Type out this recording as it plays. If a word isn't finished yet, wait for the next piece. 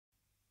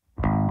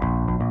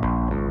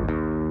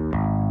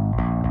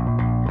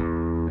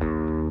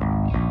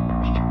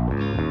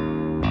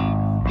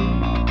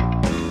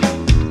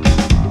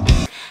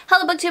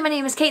BookTube, my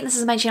name is Kate and this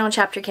is my channel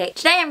Chapter Kate.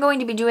 Today I'm going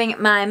to be doing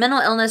my mental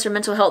illness or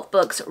mental health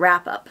books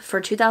wrap up for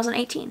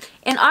 2018.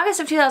 In August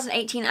of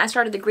 2018 I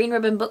started the Green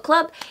Ribbon Book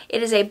Club.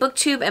 It is a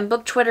BookTube and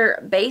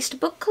BookTwitter based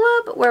book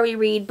club where we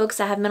read books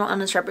that have mental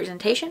illness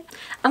representation.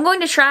 I'm going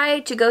to try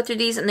to go through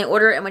these in the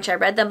order in which I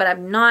read them, but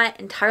I'm not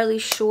entirely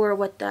sure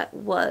what that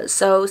was,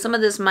 so some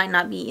of this might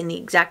not be in the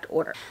exact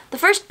order. The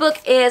first book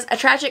is a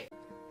tragic...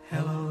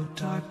 Hello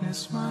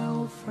darkness, my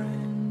old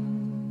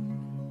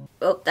friend.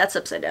 Oh, that's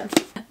upside down.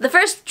 The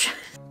first...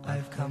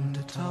 I've come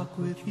to talk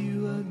with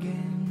you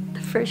again.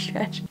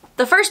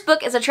 The first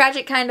book is A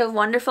Tragic Kind of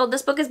Wonderful.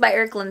 This book is by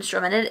Eric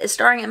Lindstrom and it is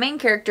starring a main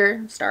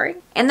character,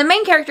 and the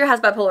main character has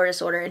bipolar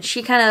disorder and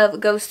she kind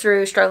of goes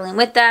through struggling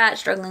with that,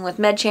 struggling with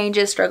med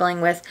changes,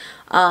 struggling with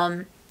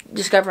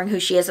discovering who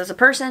she is as a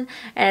person,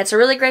 and it's a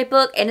really great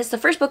book, and it's the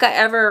first book I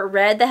ever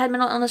read that had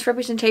mental illness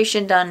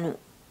representation done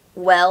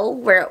well,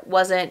 where it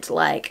wasn't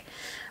like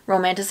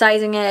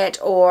romanticizing it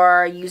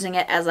or using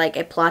it as like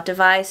a plot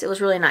device. It was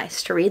really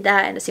nice to read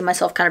that and to see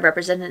myself kind of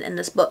represented in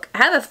this book. I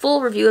have a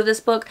full review of this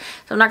book,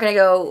 so I'm not going to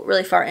go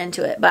really far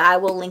into it, but I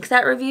will link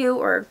that review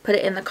or put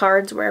it in the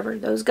cards wherever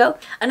those go.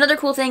 Another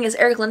cool thing is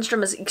Eric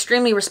Lindstrom is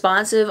extremely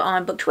responsive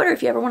on book Twitter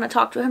if you ever want to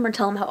talk to him or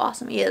tell him how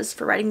awesome he is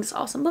for writing this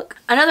awesome book.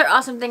 Another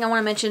awesome thing I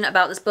want to mention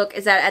about this book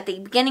is that at the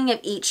beginning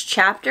of each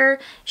chapter,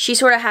 she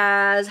sort of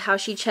has how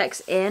she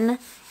checks in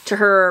to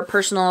her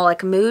personal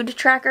like mood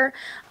tracker,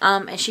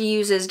 and she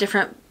uses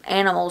different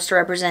animals to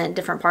represent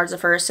different parts of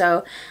her.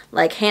 So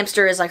like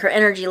hamster is like her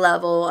energy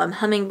level,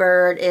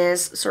 hummingbird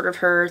is sort of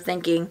her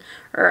thinking,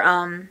 or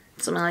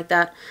something like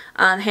that.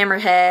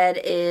 Hammerhead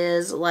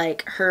is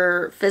like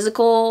her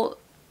physical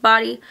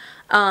body,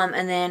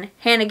 and then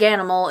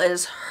Hanniganimal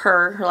is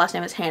her last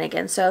name is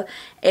Hannigan, so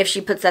if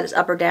she puts that as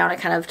up or down, it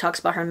kind of talks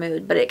about her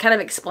mood, but it kind of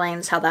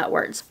explains how that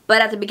works.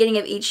 But at the beginning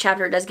of each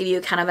chapter, it does give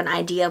you kind of an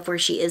idea of where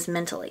she is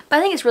mentally. But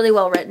I think it's really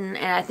well written,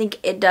 and I think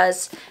it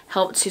does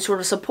help to sort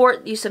of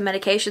support use of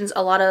medications.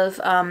 A lot of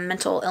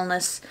mental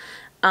illness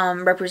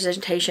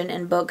representation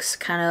in books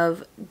kind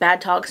of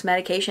bad talks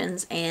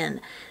medications, and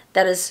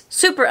that is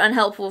super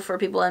unhelpful for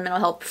people in the mental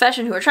health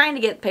profession who are trying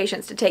to get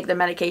patients to take their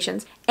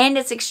medications. And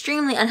it's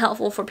extremely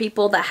unhelpful for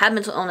people that have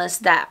mental illness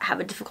that have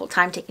a difficult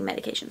time taking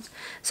medications.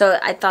 So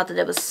I thought that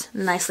it was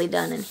nicely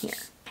done in here.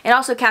 It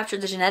also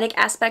captured the genetic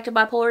aspect of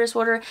bipolar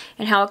disorder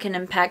and how it can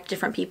impact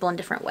different people in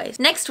different ways.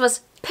 Next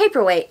was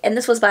Paperweight, and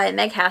this was by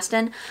Meg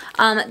Haston.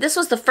 This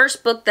was the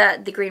first book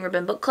that the Green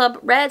Ribbon Book Club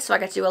read, so I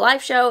got to do a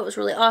live show. It was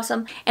really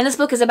awesome. And this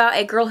book is about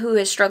a girl who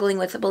is struggling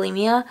with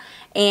bulimia,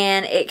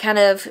 and it kind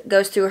of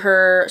goes through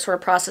her sort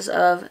of process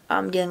of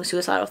dealing with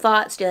suicidal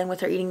thoughts, dealing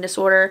with her eating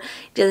disorder,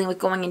 dealing with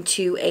going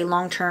into a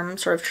long-term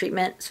sort of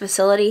treatment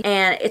facility.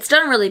 And it's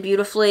done really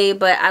beautifully,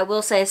 but I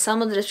will say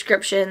some of the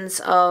descriptions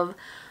of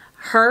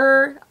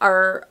her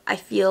are, I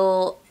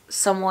feel,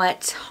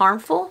 somewhat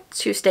harmful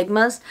to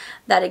stigmas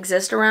that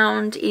exist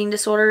around eating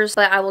disorders,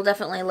 but I will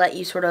definitely let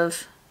you sort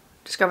of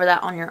discover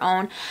that on your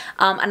own.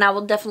 And I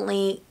will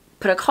definitely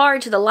put a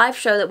card to the live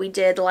show that we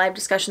did, the live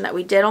discussion that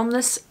we did on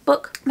this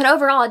book. But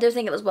overall, I do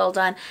think it was well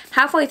done.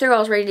 Halfway through, I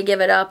was ready to give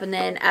it up, and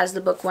then as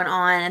the book went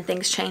on and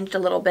things changed a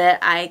little bit,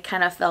 I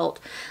kind of felt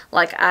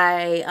like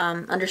I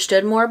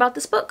understood more about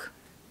this book.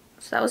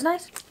 So that was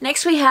nice.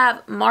 Next we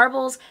have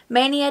Marbles,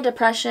 Mania,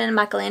 Depression,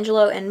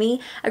 Michelangelo, and Me,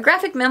 a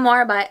graphic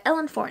memoir by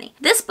Ellen Forney.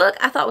 This book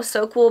I thought was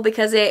so cool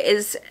because it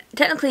is,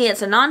 technically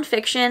it's a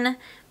nonfiction,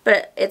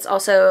 but it's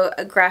also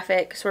a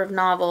graphic sort of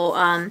novel,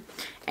 and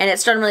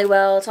it's done really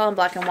well. It's all in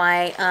black and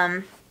white.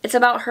 It's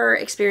about her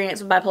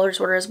experience with bipolar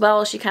disorder as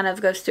well. She kind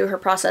of goes through her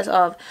process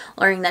of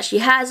learning that she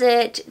has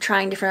it,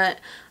 trying different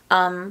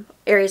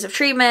areas of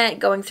treatment,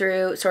 going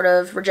through sort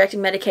of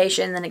rejecting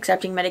medication, then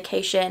accepting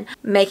medication,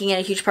 making it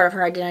a huge part of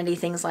her identity,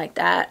 things like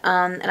that.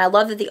 And I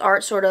love that the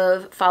art sort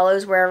of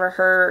follows wherever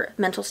her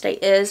mental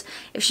state is.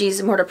 If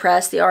she's more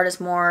depressed, the art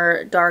is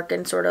more dark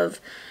and sort of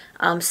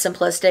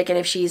simplistic, and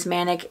if she's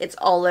manic, it's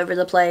all over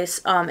the place.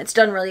 It's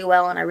done really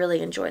well, and I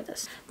really enjoyed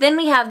this. Then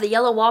we have The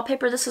Yellow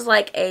Wallpaper. This is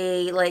like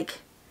a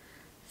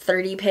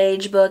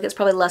 30-page book. It's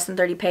probably less than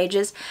 30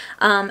 pages.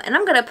 And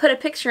I'm going to put a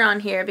picture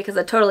on here because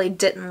I totally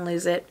didn't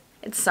lose it.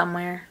 It's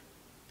somewhere.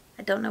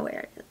 I don't know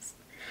where it is.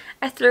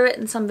 I threw it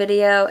in some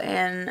video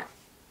and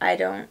I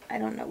don't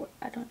know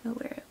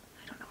where it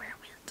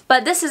went.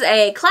 But this is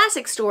a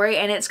classic story,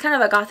 and it's kind of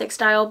a gothic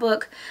style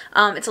book.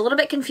 It's a little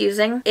bit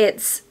confusing.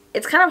 It's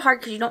kind of hard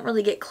because you don't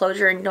really get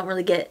closure and you don't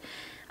really get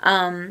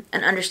an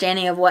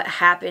understanding of what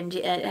happened.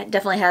 It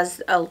definitely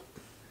has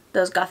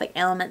those gothic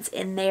elements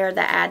in there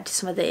that add to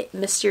some of the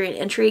mystery and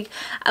intrigue.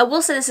 I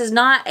will say this is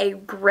not a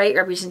great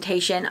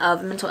representation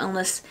of mental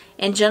illness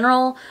in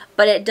general,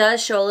 but it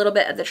does show a little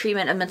bit of the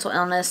treatment of mental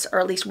illness,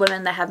 or at least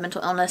women that have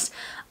mental illness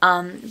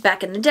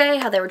back in the day,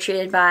 how they were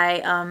treated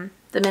by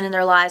the men in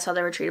their lives, how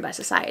they were treated by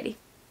society.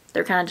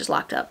 They're kind of just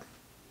locked up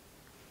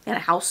in a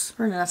house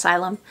or in an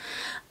asylum.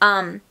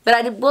 But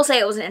I will say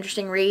it was an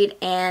interesting read,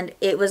 and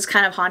it was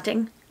kind of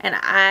haunting. And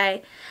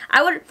I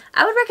would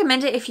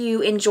recommend it if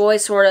you enjoy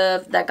sort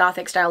of that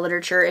gothic style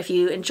literature, if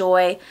you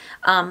enjoy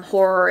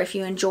horror, if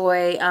you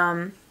enjoy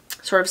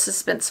sort of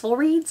suspenseful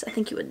reads, I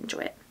think you would enjoy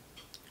it.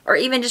 Or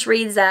even just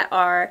reads that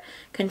are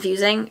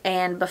confusing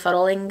and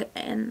befuddling,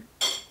 and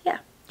yeah,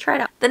 try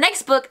it out. The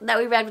next book that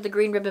we read with the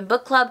Green Ribbon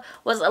Book Club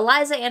was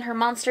Eliza and Her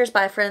Monsters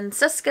by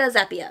Francesca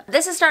Zappia.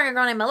 This is starring a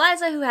girl named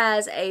Eliza who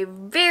has a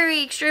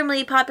very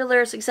extremely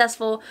popular,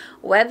 successful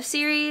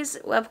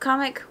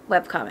webcomic,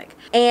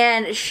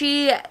 and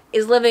she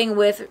is living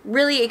with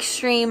really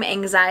extreme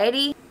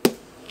anxiety.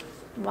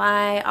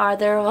 Why are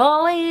there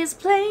always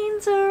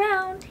planes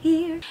around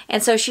here?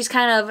 And so she's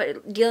kind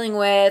of dealing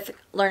with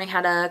learning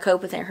how to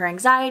cope with her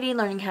anxiety,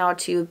 learning how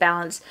to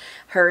balance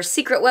her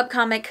secret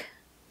webcomic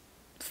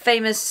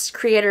famous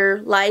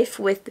creator life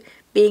with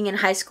being in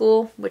high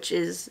school, which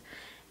is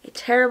a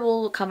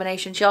terrible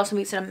combination. She also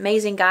meets an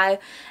amazing guy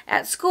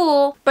at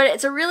school, but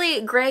it's a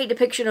really great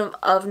depiction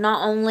of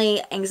not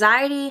only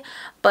anxiety,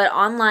 but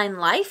online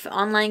life,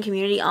 online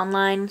community,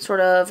 online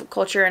sort of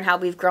culture, and how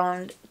we've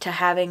grown to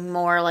having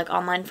more like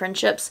online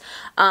friendships.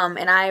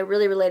 And I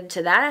really related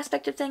to that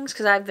aspect of things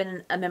because I've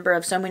been a member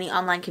of so many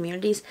online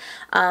communities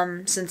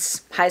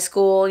since high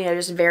school, you know,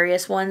 just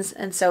various ones.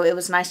 And so it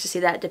was nice to see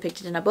that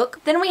depicted in a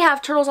book. Then we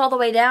have Turtles All the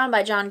Way Down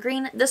by John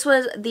Green. This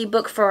was the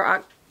book for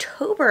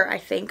October, I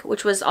think,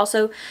 which was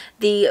also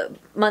the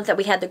month that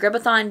we had the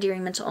Gribathon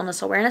during Mental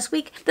Illness Awareness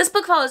Week. This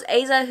book follows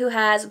Asa, who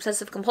has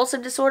obsessive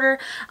compulsive disorder,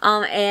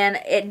 and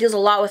it deals a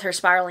lot with her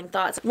spiraling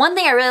thoughts. One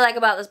thing I really like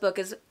about this book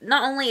is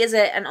not only is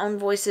it an Own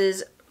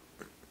Voices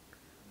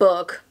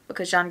book,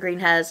 because John Green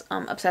has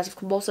obsessive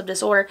compulsive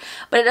disorder,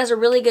 but it does a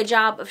really good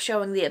job of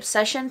showing the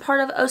obsession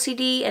part of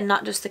OCD and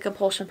not just the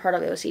compulsion part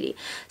of OCD.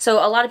 So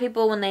a lot of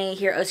people, when they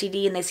hear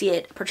OCD and they see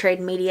it portrayed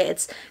in media,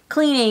 it's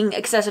cleaning,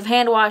 excessive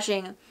hand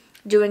washing,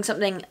 doing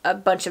something a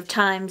bunch of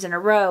times in a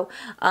row,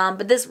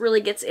 but this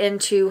really gets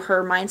into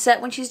her mindset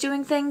when she's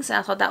doing things, and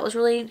I thought that was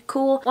really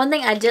cool. One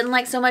thing I didn't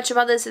like so much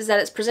about this is that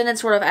it's presented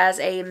sort of as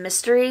a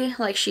mystery,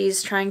 like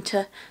she's trying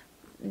to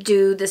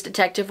do this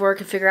detective work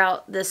and figure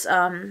out this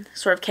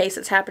sort of case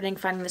that's happening,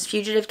 finding this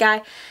fugitive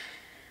guy,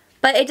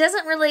 but it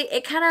doesn't really,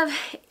 it kind of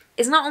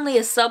is not only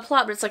a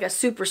subplot, but it's like a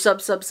super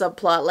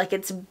subplot. Like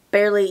it's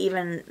barely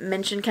even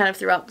mentioned kind of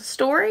throughout the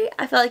story.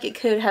 I feel like it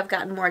could have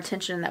gotten more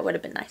attention and that would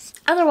have been nice.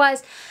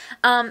 Otherwise,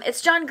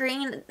 it's John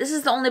Green. This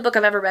is the only book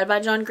I've ever read by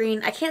John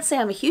Green. I can't say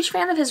I'm a huge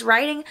fan of his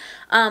writing.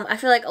 I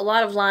feel like a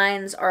lot of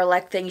lines are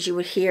like things you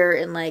would hear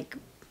in like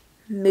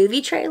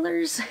movie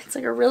trailers. It's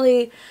like a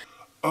really,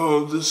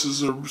 oh, this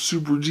is a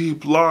super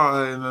deep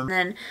line. And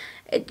then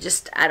it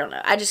just, I don't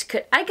know. I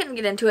couldn't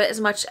get into it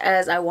as much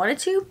as I wanted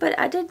to, but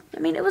I did. I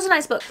mean, it was a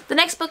nice book. The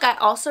next book I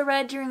also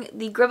read during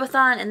the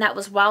Gribathon, and that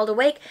was Wild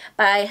Awake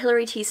by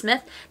Hilary T.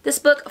 Smith. This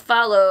book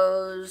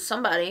follows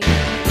somebody.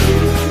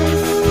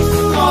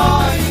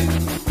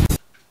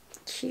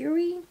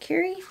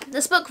 Kiri?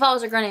 This book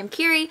follows a girl named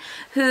Kiri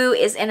who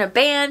is in a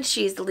band.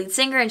 She's the lead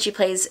singer and she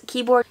plays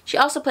keyboard. She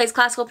also plays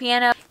classical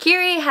piano.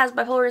 Kiri has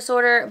bipolar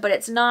disorder, but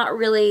it's not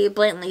really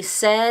blatantly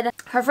said.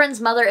 Her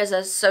friend's mother is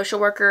a social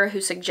worker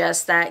who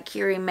suggests that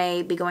Kiri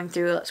may be going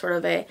through sort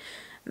of a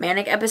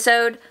manic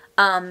episode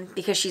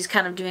because she's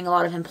kind of doing a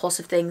lot of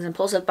impulsive things,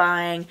 impulsive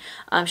buying.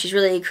 She's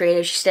really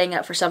creative. She's staying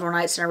up for several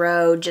nights in a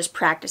row just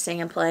practicing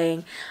and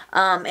playing.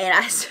 And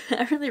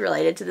I really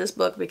related to this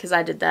book because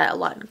I did that a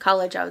lot in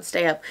college. I would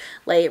stay up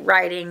late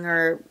writing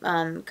or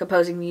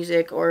composing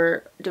music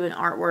or doing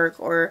artwork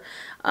or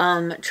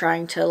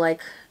trying to like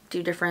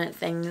do different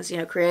things, you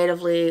know,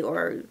 creatively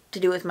or to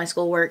do with my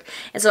schoolwork.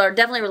 And so I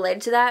definitely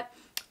related to that.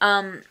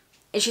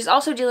 And she's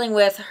also dealing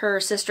with her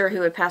sister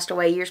who had passed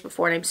away years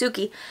before named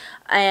Suki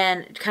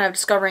and kind of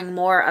discovering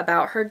more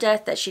about her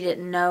death that she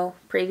didn't know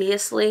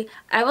previously.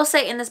 I will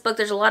say in this book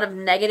there's a lot of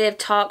negative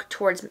talk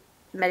towards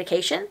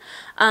medication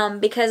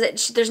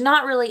because there's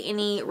not really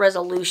any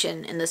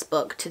resolution in this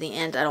book to the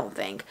end, I don't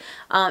think.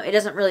 It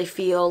doesn't really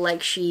feel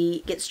like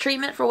she gets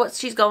treatment for what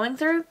she's going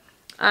through.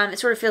 It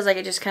sort of feels like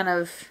it just kind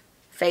of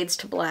fades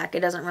to black. It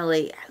doesn't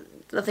really,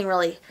 nothing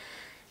really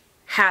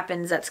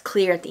happens that's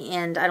clear at the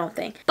end, I don't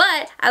think.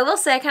 But I will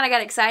say I kind of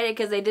got excited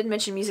because they did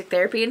mention music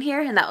therapy in here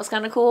and that was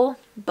kind of cool,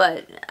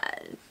 but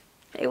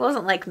it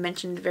wasn't like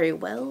mentioned very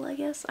well, I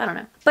guess. I don't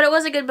know. But it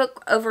was a good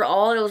book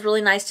overall and it was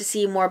really nice to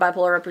see more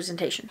bipolar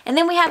representation. And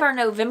then we have our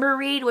November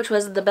read, which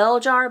was The Bell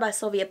Jar by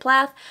Sylvia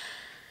Plath.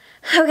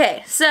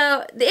 Okay,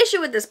 so the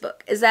issue with this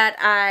book is that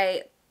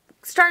I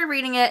started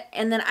reading it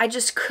and then I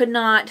just could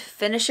not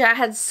finish it. I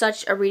had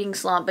such a reading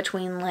slump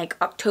between like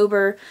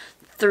October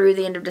through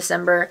the end of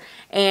December,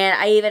 and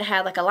I even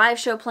had like a live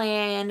show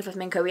planned with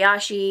Min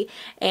Kobayashi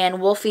and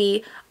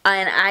Wolfie,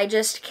 and I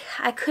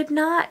could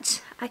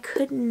not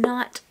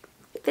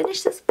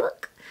finish this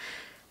book.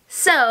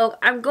 So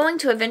I'm going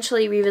to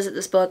eventually revisit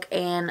this book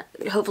and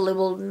hopefully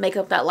we'll make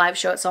up that live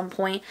show at some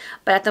point.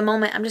 But at the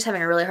moment, I'm just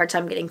having a really hard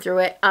time getting through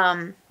it.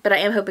 But I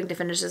am hoping to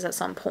finish this at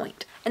some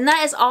point. And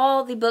that is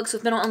all the books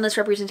with mental illness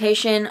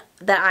representation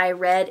that I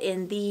read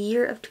in the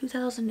year of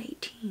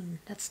 2018.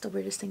 That's the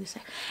weirdest thing to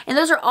say. And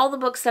those are all the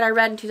books that I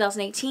read in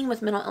 2018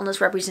 with mental illness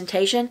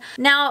representation.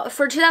 Now,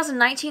 for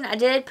 2019, I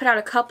did put out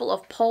a couple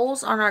of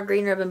polls on our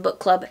Green Ribbon Book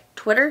Club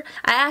Twitter.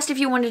 I asked if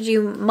you wanted to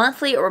do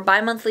monthly or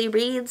bi-monthly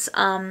reads.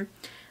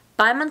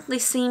 Bi-monthly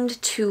seemed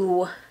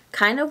to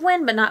kind of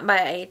win, but not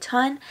by a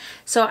ton.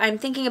 So I'm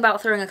thinking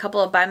about throwing a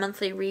couple of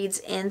bi-monthly reads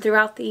in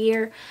throughout the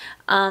year.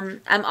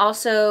 I'm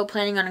also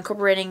planning on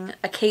incorporating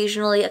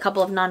occasionally a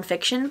couple of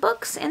nonfiction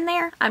books in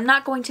there. I'm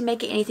not going to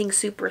make it anything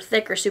super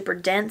thick or super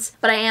dense,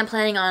 but I am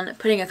planning on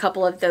putting a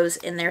couple of those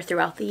in there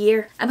throughout the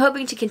year. I'm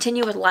hoping to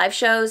continue with live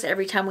shows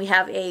every time we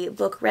have a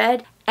book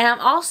read. And I'm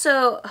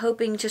also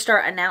hoping to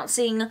start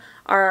announcing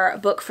our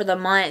book for the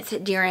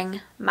month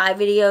during my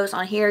videos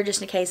on here,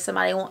 just in case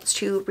somebody wants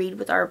to read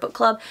with our book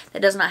club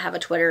that does not have a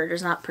Twitter or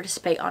does not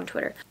participate on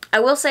Twitter.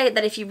 I will say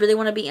that if you really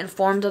want to be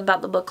informed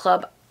about the book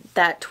club,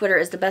 that Twitter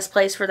is the best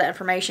place for that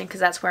information because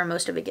that's where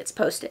most of it gets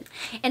posted.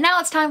 And now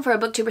it's time for a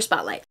BookTuber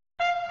Spotlight.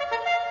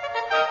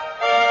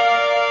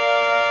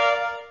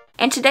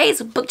 And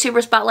today's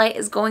BookTuber Spotlight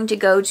is going to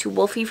go to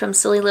Wolfie from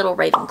Silly Little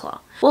Ravenclaw.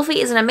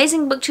 Wolfie is an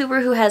amazing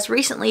booktuber who has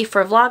recently,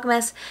 for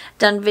Vlogmas,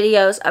 done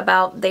videos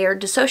about their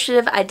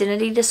dissociative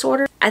identity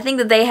disorder. I think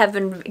that they have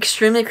been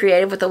extremely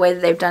creative with the way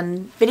that they've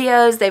done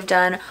videos. They've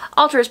done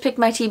Alters Pick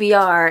My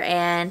TBR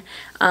and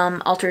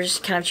Alters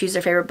kind of choose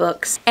their favorite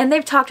books. And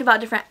they've talked about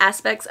different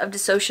aspects of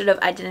dissociative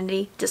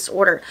identity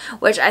disorder,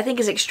 which I think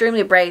is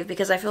extremely brave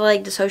because I feel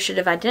like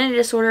dissociative identity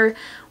disorder,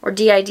 or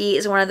DID,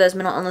 is one of those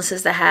mental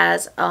illnesses that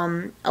has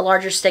a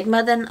larger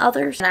stigma than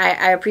others. And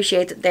I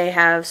appreciate that they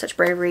have such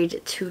bravery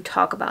to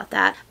talk about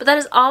that. But that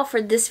is all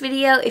for this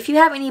video. If you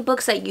have any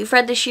books that you've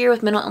read this year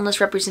with mental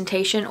illness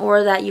representation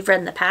or that you've read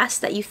in the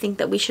past that you think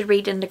that we should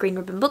read in the Green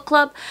Ribbon Book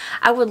Club,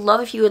 I would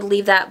love if you would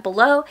leave that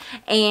below.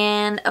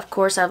 And of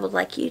course, I would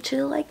like you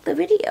to like the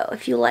video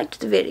if you liked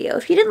the video.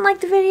 If you didn't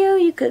like the video,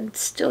 you could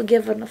still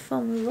give it a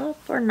thumbs up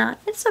or not.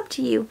 It's up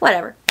to you.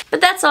 Whatever.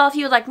 But that's all. If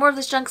you would like more of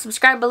this junk,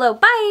 subscribe below.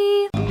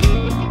 Bye!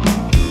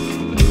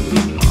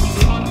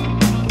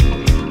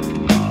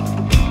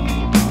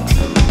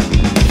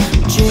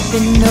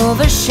 Tripping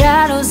over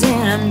shadows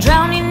and I'm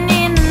drowning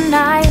in the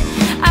night.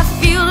 I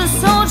feel the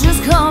soldiers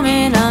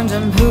coming and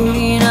I'm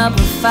putting up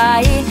a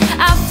fight.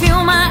 I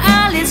feel my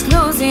eyelids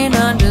closing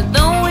under